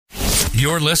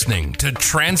You're listening to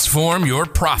Transform Your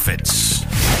Profits,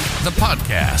 the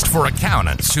podcast for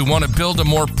accountants who want to build a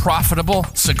more profitable,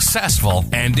 successful,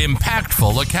 and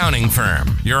impactful accounting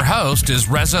firm. Your host is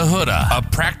Reza Huda, a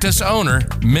practice owner,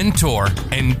 mentor,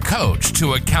 and coach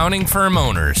to accounting firm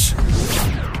owners.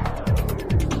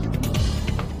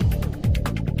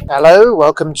 Hello,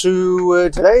 welcome to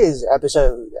today's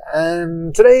episode.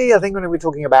 And today I think we're going to be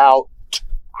talking about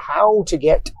how to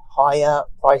get higher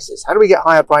prices. How do we get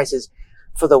higher prices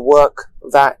for the work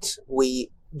that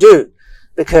we do?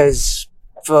 Because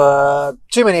for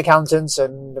too many accountants,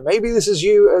 and maybe this is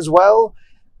you as well,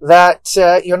 that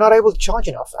you're not able to charge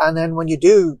enough. And then when you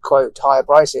do quote higher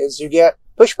prices, you get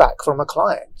pushback from a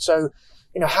client. So,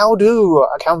 how do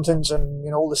accountants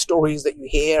and, all the stories that you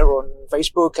hear on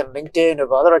Facebook and LinkedIn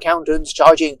of other accountants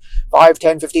charging 5,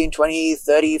 10, 15, 20,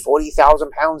 30,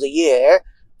 40,000 pounds a year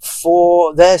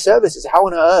for their services? How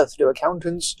on earth do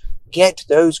accountants get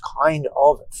those kind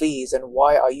of fees, and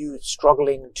why are you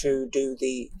struggling to do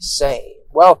the same?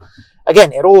 Well,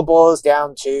 again, it all boils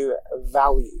down to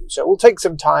value. So we'll take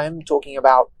some time talking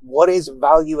about what is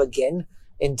value again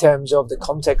in terms of the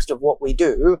context of what we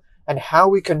do and how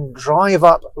we can drive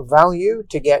up value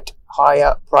to get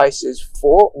higher prices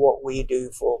for what we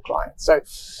do for clients. So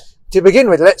to begin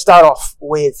with, let's start off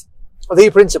with the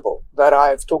principle that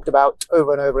I've talked about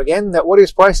over and over again, that what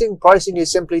is pricing? Pricing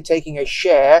is simply taking a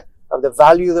share of the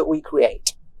value that we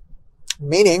create.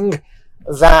 Meaning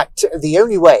that the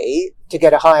only way to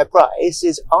get a higher price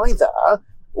is either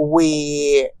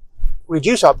we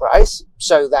reduce our price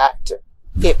so that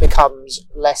it becomes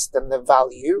less than the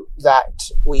value that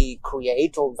we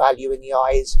create, or value in the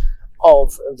eyes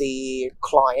of the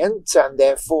client, and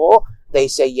therefore they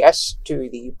say yes to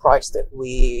the price that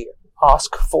we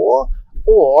ask for,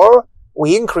 or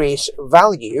we increase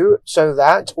value so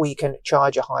that we can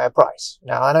charge a higher price.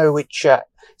 Now, I know which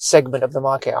segment of the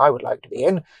market I would like to be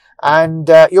in, and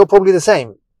you're probably the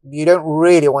same. You don't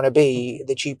really want to be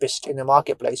the cheapest in the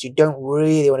marketplace. You don't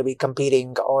really want to be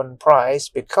competing on price,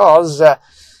 because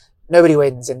nobody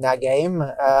wins in that game.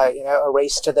 A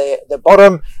race to the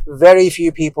bottom, very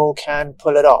few people can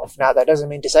pull it off. Now, that doesn't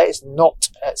mean to say it's not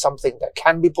something that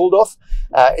can be pulled off.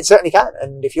 It certainly can.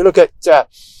 And if you look at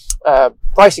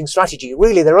pricing strategy,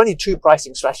 really there are only two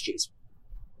pricing strategies.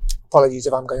 Apologies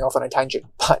if I'm going off on a tangent,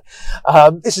 but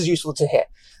this is useful to hear,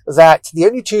 that the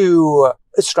only two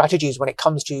strategies when it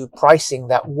comes to pricing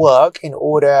that work in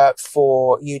order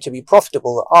for you to be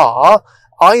profitable are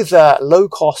either low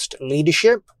cost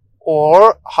leadership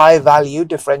or high value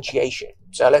differentiation.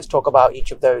 So let's talk about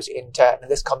each of those in turn. And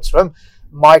this comes from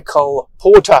Michael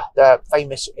Porter, the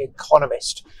famous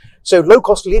economist. So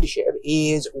low-cost leadership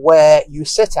is where you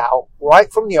set out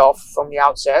right from the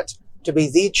outset to be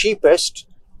the cheapest,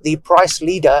 the price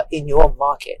leader in your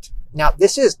market. Now,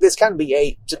 this can be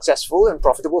a successful and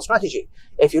profitable strategy.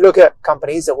 If you look at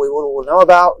companies that we will all know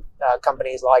about,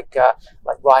 companies like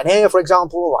Ryanair, for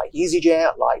example, like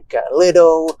EasyJet, like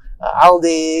Lidl,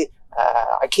 Aldi,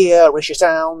 IKEA, Rishi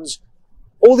Sounds.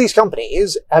 All these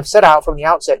companies have set out from the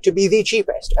outset to be the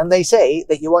cheapest, and they say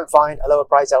that you won't find a lower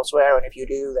price elsewhere, and if you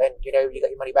do, then, you get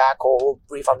your money back or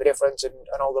refund the difference and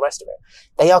all the rest of it.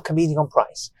 They are competing on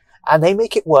price, and they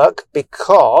make it work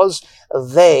because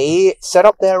they set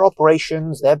up their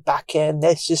operations, their back end,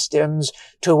 their systems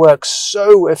to work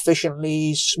so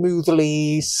efficiently,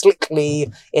 smoothly,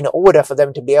 slickly, in order for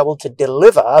them to be able to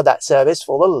deliver that service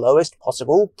for the lowest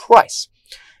possible price.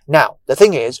 Now, the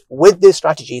thing is, with this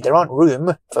strategy, there aren't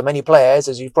room for many players,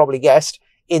 as you've probably guessed,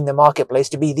 in the marketplace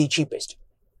to be the cheapest.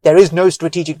 There is no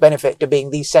strategic benefit to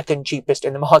being the second cheapest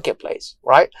in the marketplace,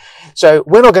 right? So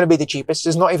we're not going to be the cheapest.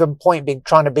 There's not even point being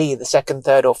trying to be the second,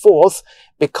 third, or fourth,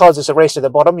 because it's a race to the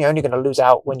bottom. You're only going to lose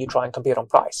out when you try and compete on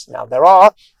price. Now, there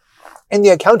are, in the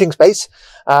accounting space,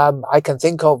 I can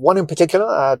think of one in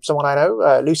particular, someone I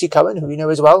know, Lucy Cohen, who you know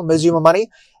as well, Mazuma Money.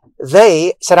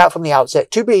 They set out from the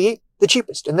outset to be the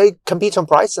cheapest, and they compete on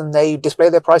price, and they display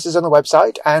their prices on the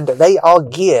website, and they are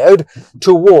geared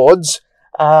towards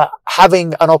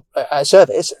having a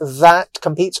service that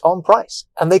competes on price,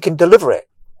 and they can deliver it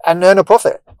and earn a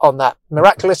profit on that,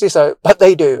 miraculously so, but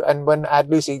they do. And when I had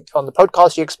Lucy on the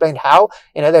podcast, she explained how,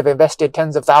 they've invested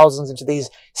tens of thousands into these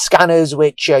scanners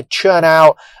which churn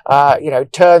out,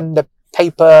 turn the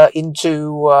paper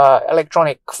into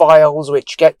electronic files,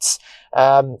 which gets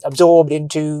absorbed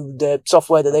into the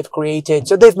software that they've created.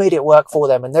 So they've made it work for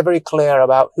them, and they're very clear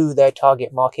about who their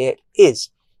target market is.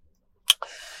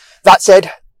 That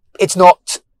said, it's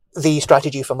not the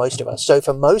strategy for most of us. So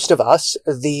for most of us,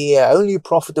 the only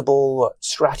profitable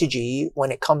strategy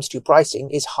when it comes to pricing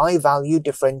is high value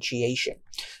differentiation,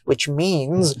 which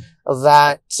means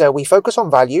that we focus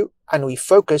on value and we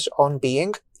focus on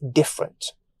being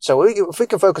different. So if we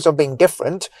can focus on being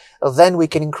different, then we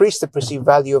can increase the perceived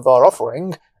value of our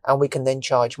offering, and we can then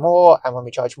charge more. And when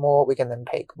we charge more, we can then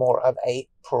take more of a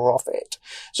profit.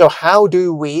 So how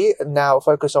do we now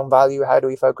focus on value? How do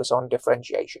we focus on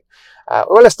differentiation?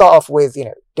 Well, let's start off with,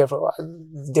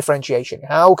 differentiation.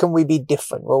 How can we be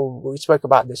different? Well, we spoke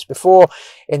about this before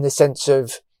in the sense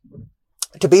of,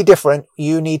 to be different,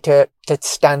 you need to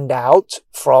stand out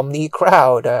from the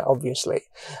crowd, obviously.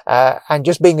 And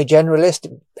just being a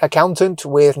generalist accountant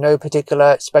with no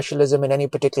particular specialism in any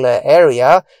particular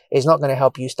area is not going to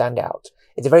help you stand out.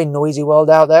 It's a very noisy world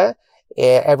out there.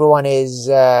 Everyone is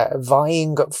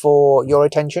vying for your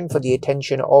attention, for the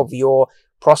attention of your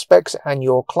prospects and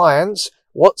your clients.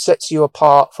 What sets you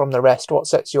apart from the rest? What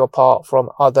sets you apart from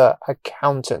other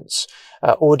accountants?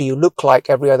 Or do you look like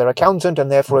every other accountant? And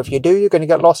therefore, if you do, you're going to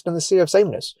get lost in the sea of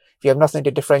sameness if you have nothing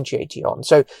to differentiate you on.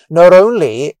 So not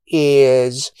only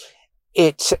is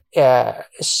it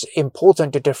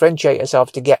important to differentiate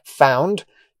yourself to get found,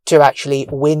 to actually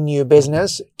win new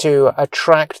business, to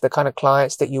attract the kind of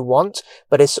clients that you want,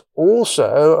 but it's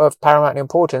also of paramount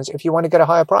importance if you want to get a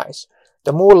higher price.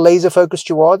 The more laser focused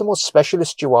you are, the more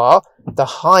specialist you are, the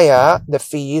higher the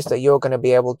fees that you're going to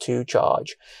be able to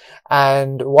charge.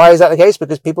 And why is that the case?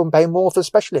 Because people pay more for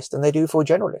specialists than they do for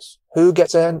generalists. Who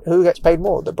gets paid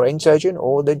more? The brain surgeon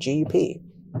or the GP?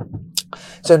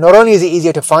 So not only is it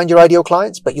easier to find your ideal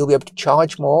clients, but you'll be able to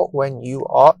charge more when you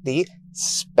are the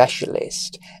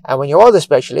specialist. And when you are the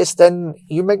specialist, then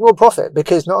you make more profit,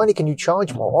 because not only can you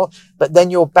charge more, but then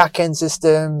your back-end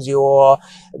systems,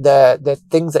 the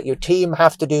things that your team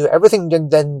have to do, everything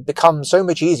then becomes so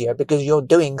much easier, because you're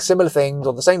doing similar things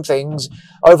or the same things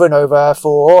over and over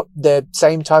for the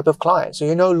same type of client. So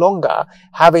you're no longer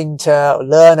having to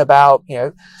learn about,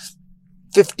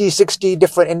 50, 60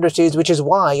 different industries, which is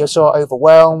why you're so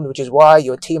overwhelmed, which is why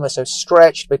your team are so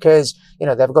stretched, because,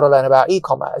 they've got to learn about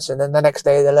e-commerce. And then the next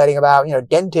day they're learning about,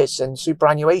 dentists and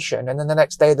superannuation. And then the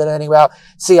next day they're learning about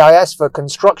CIS for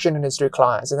construction industry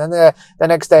clients. And then the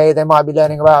next day they might be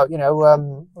learning about,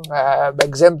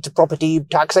 exempt property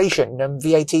taxation and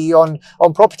VAT on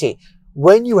property.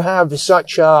 When you have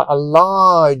such a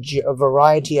large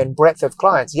variety and breadth of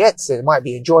clients, yes, it might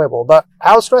be enjoyable, but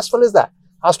how stressful is that?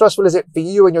 How stressful is it for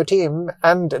you and your team?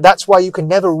 And that's why you can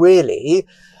never really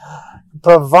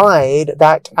provide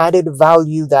that added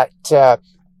value, that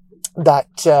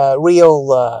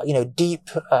real, deep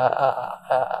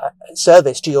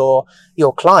service to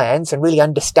your clients, and really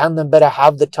understand them better,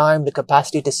 have the time, the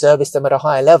capacity to service them at a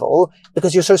higher level,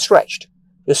 because you're so stretched.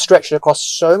 You're stretched across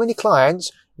so many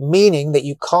clients, meaning that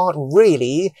you can't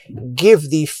really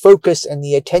give the focus and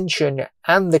the attention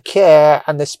and the care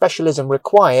and the specialism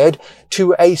required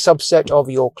to a subset of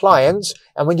your clients.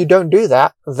 And when you don't do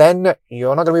that, then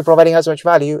you're not going to be providing as much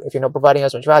value. If you're not providing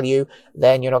as much value,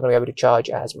 then you're not going to be able to charge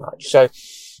as much.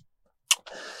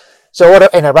 So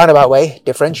what, in a roundabout way,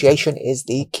 differentiation is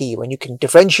the key. When you can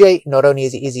differentiate, not only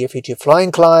is it easier for you to fly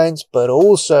in clients, but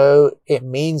also it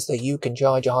means that you can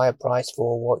charge a higher price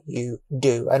for what you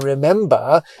do. And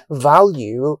remember,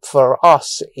 value for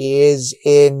us is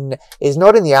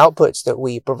not in the outputs that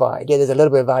we provide. Yeah, there's a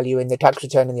little bit of value in the tax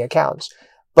return and the accounts,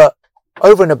 but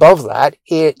over and above that,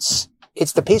 it's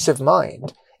the peace of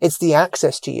mind. It's the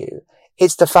access to you.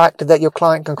 It's the fact that your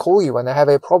client can call you when they have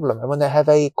a problem and when they have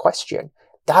a question.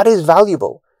 That is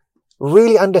valuable.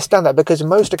 Really understand that, because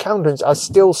most accountants are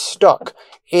still stuck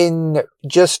in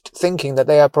just thinking that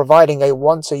they are providing a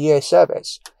once a year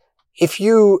service. If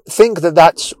you think that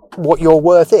that's what your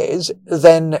worth is,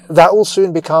 then that will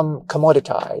soon become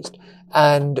commoditized.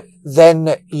 And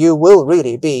then you will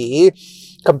really be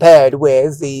compared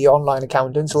with the online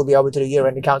accountants who will be able to do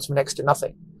year-end accounts for next to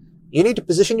nothing. You need to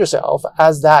position yourself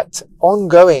as that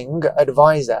ongoing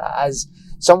advisor, as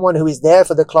someone who is there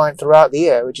for the client throughout the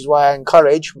year, which is why I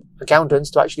encourage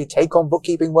accountants to actually take on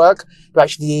bookkeeping work, to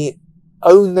actually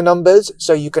own the numbers,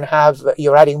 so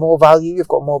you're adding more value, you've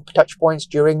got more touch points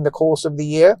during the course of the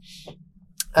year.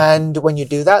 And when you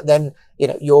do that, then,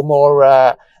 you're more,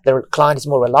 the client is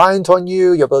more reliant on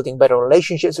you, you're building better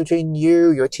relationships between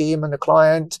you, your team and the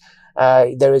client.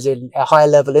 There is a higher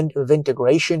level of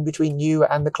integration between you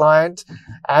and the client.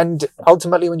 And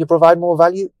ultimately, when you provide more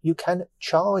value, you can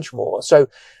charge more. So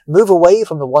move away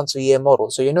from the once a year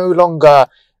model. So you're no longer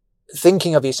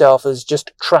thinking of yourself as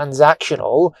just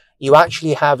transactional. You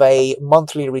actually have a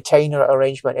monthly retainer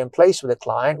arrangement in place with the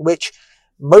client, which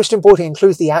most importantly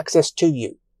includes the access to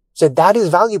you. So that is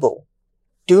valuable.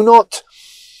 Do not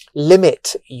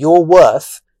limit your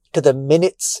worth to the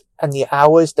minutes and the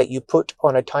hours that you put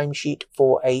on a timesheet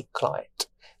for a client.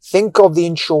 Think of the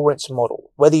insurance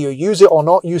model. Whether you use it or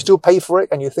not, you still pay for it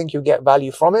and you think you get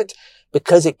value from it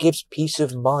because it gives peace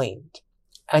of mind.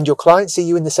 And your clients see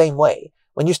you in the same way.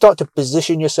 When you start to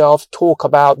position yourself, talk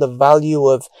about the value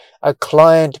of a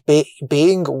client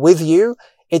being with you,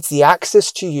 it's the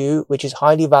access to you, which is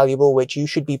highly valuable, which you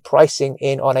should be pricing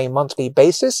in on a monthly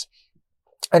basis.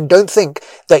 And don't think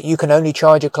that you can only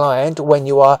charge a client when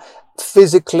you are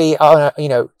physically,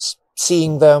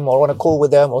 seeing them or on a call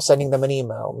with them or sending them an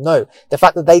email. No, the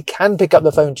fact that they can pick up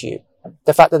the phone to you,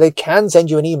 the fact that they can send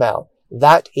you an email,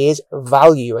 that is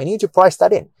value. I need to price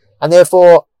that in. And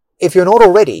therefore, if you're not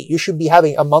already, you should be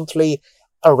having a monthly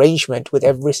arrangement with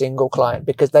every single client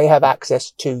because they have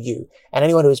access to you. And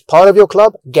anyone who is part of your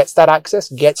club gets that access,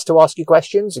 gets to ask you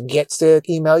questions, gets to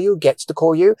email you, gets to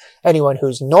call you. Anyone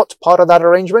who's not part of that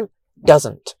arrangement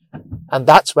doesn't. And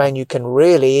that's when you can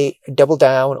really double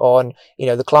down on,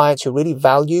 the clients who really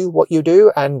value what you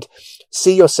do and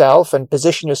see yourself and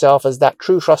position yourself as that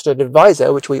true trusted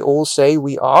advisor, which we all say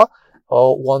we are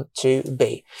or want to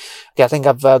be. Okay, I think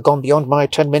I've gone beyond my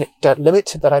 10-minute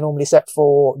limit that I normally set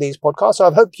for these podcasts. So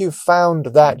I hope you found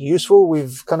that useful.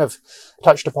 We've kind of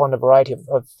touched upon a variety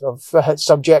of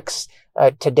subjects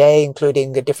today,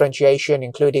 including differentiation,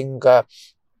 including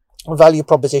value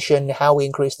proposition, how we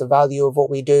increase the value of what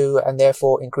we do and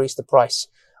therefore increase the price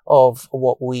of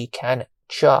what we can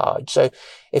charge. So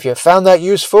if you found that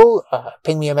useful,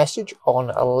 ping me a message on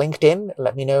LinkedIn.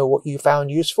 Let me know what you found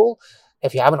useful.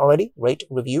 If you haven't already, rate,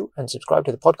 review, and subscribe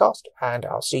to the podcast, and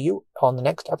I'll see you on the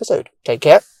next episode. Take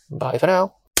care. Bye for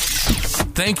now.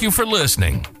 Thank you for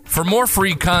listening. For more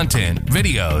free content,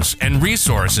 videos, and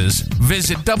resources,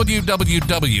 visit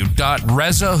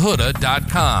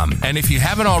www.rezahuda.com. And if you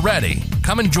haven't already,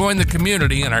 come and join the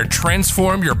community in our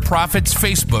Transform Your Profits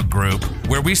Facebook group,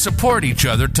 where we support each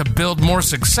other to build more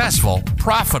successful,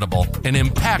 profitable, and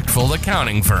impactful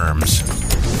accounting firms.